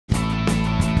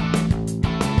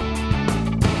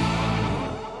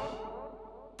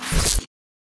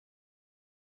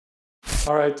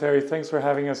All right, Terry, thanks for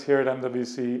having us here at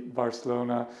MWC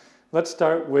Barcelona. Let's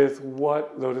start with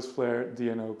what LotusFlare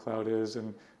DNO Cloud is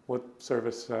and what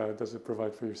service does it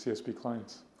provide for your CSP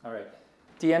clients? All right.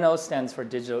 DNO stands for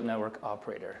Digital Network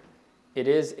Operator. It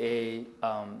is a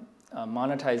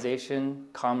monetization,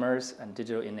 commerce, and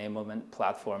digital enablement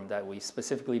platform that we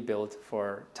specifically built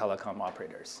for telecom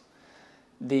operators.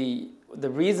 The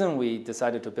reason we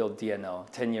decided to build DNO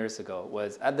 10 years ago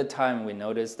was at the time we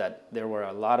noticed that there were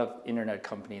a lot of internet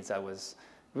companies that was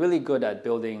really good at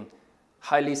building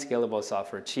highly scalable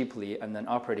software cheaply and then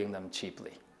operating them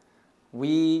cheaply.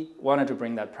 We wanted to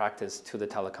bring that practice to the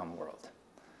telecom world.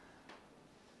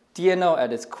 DNO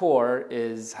at its core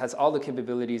has all the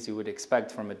capabilities you would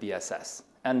expect from a BSS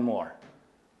and more.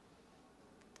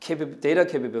 Data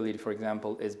capability, for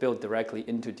example, is built directly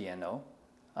into DNO.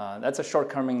 That's a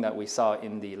shortcoming that we saw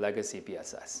in the legacy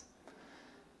BSS.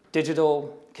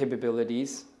 Digital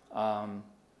capabilities and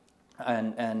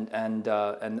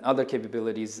other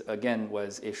capabilities, again,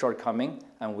 was a shortcoming,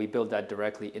 and we built that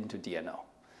directly into DNO.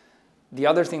 The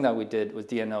other thing that we did with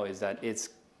DNO is that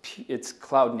it's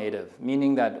cloud native,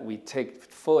 meaning that we take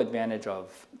full advantage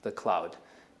of the cloud.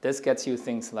 This gets you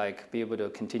things like be able to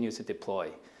continue to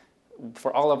deploy.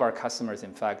 For all of our customers,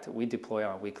 in fact, we deploy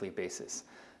on a weekly basis.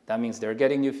 That means they're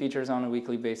getting new features on a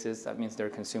weekly basis. That means their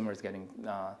consumers getting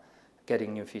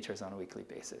new features on a weekly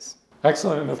basis.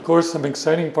 Excellent, and of course some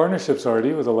exciting partnerships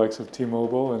already with the likes of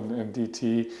T-Mobile and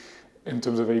DT in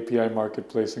terms of API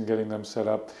marketplace and getting them set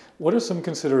up. What are some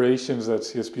considerations that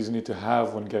CSPs need to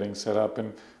have when getting set up,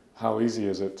 and how easy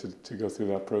is it to go through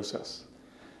that process?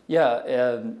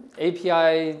 Yeah,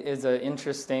 API is an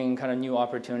interesting kind of new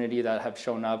opportunity that have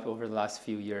shown up over the last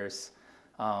few years.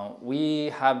 We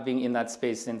have been in that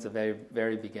space since the very,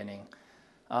 very beginning.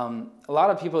 A lot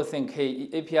of people think, hey,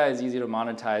 API is easy to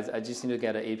monetize. I just need to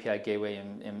get an API gateway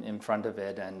in front of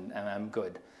it, and I'm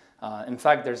good. In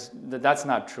fact, that's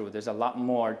not true. There's a lot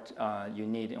more you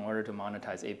need in order to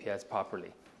monetize APIs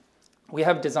properly. We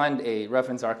have designed a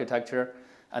reference architecture,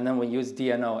 and then we use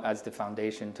DNO as the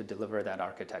foundation to deliver that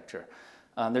architecture.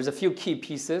 There's a few key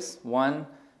pieces. One,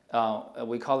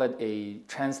 we call it a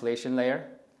translation layer.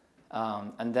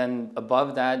 And then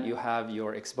above that, you have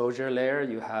your exposure layer.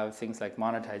 You have things like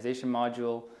monetization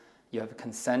module. You have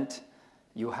consent.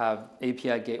 You have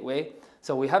API gateway.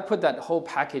 So we have put that whole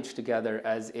package together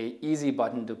as an easy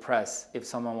button to press if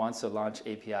someone wants to launch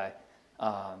API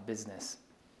business.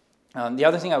 The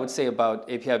other thing I would say about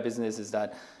API business is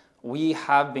that we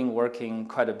have been working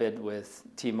quite a bit with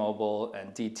T-Mobile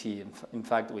and DT. In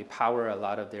fact, we power a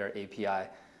lot of their API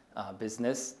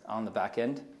business on the back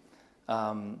end.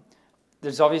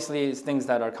 There's obviously things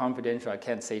that are confidential. I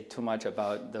can't say too much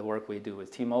about the work we do with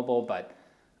T-Mobile, but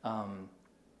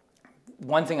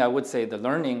one thing I would say, the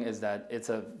learning is that it's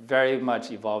a very much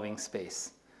evolving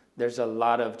space. There's a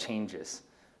lot of changes.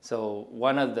 So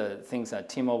one of the things that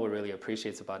T-Mobile really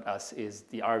appreciates about us is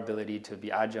our ability to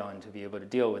be agile and to be able to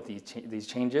deal with these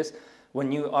changes. When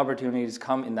new opportunities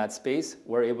come in that space,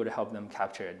 we're able to help them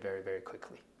capture it very, very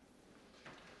quickly.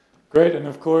 Great, and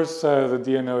of course the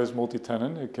DNO is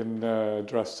multi-tenant. It can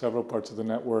address several parts of the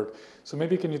network. So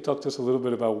maybe can you talk to us a little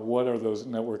bit about what are those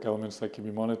network elements that can be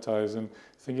monetized, and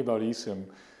thinking about eSIM,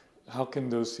 how can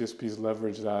those CSPs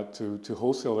leverage that to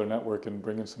wholesale their network and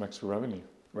bring in some extra revenue?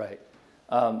 Right.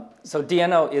 So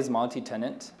DNO is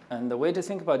multi-tenant, and the way to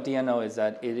think about DNO is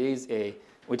that it is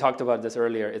we talked about this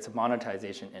earlier, it's a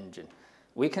monetization engine.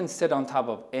 We can sit on top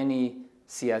of any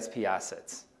CSP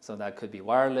assets. So that could be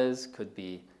wireless, could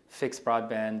be fixed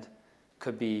broadband,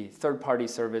 could be third-party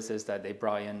services that they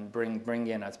bring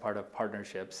in as part of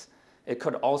partnerships. It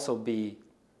could also be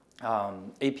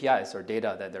APIs or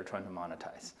data that they're trying to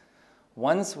monetize.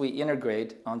 Once we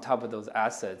integrate on top of those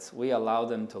assets, we allow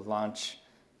them to launch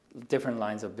different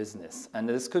lines of business. And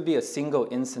this could be a single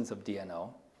instance of DNO,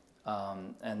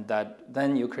 and that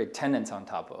then you create tenants on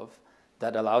top of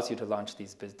that allows you to launch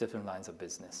these different lines of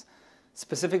business.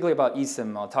 Specifically about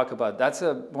eSIM, I'll talk about, that's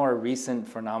a more recent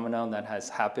phenomenon that has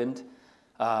happened.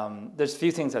 There's a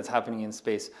few things that's happening in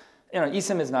space.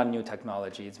 eSIM is not a new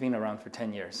technology. It's been around for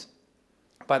 10 years.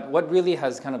 But what really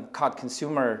has kind of caught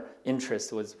consumer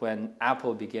interest was when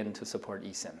Apple began to support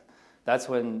eSIM. That's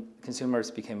when consumers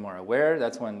became more aware.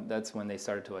 That's when they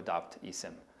started to adopt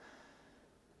eSIM.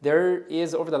 There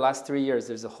is, over the last 3 years,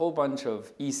 there's a whole bunch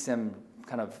of eSIM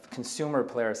kind of consumer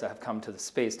players that have come to the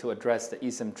space to address the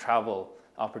eSIM travel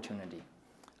opportunity.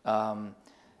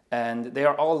 And they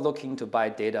are all looking to buy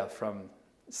data from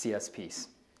CSPs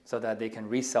so that they can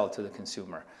resell to the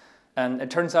consumer. And it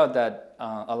turns out that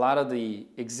a lot of the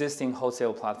existing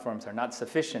wholesale platforms are not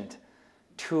sufficient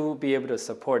to be able to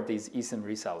support these eSIM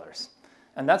resellers.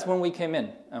 And that's when we came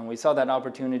in and we saw that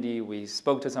opportunity. We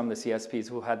spoke to some of the CSPs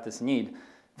who had this need.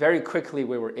 Very quickly,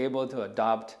 we were able to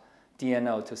adopt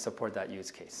DNO to support that use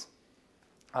case.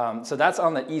 So that's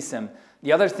on the eSIM.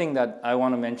 The other thing that I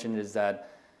want to mention is that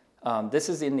this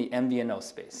is in the MVNO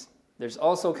space. There's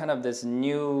also kind of this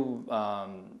new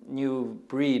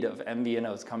breed of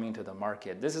MVNOs coming to the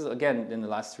market. This is, again, in the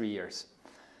last 3 years.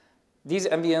 These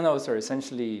MVNOs are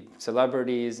essentially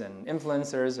celebrities and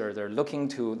influencers, or they're looking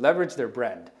to leverage their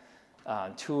brand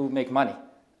to make money.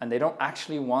 And they don't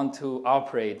actually want to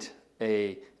operate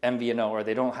a MVNO, or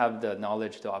they don't have the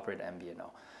knowledge to operate an MVNO.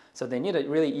 So they need a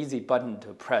really easy button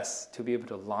to press to be able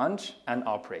to launch and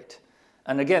operate.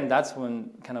 And again, that's when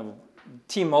kind of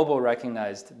T-Mobile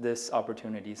recognized this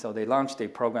opportunity. So they launched a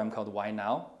program called Why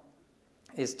Now.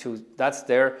 That's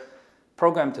their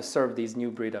program to serve these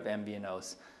new breed of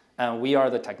MVNOs. And we are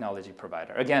the technology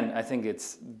provider. Again, I think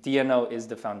DNO is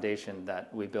the foundation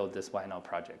that we built this Why Now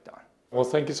project on. Well,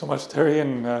 thank you so much, Terry,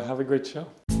 and have a great show.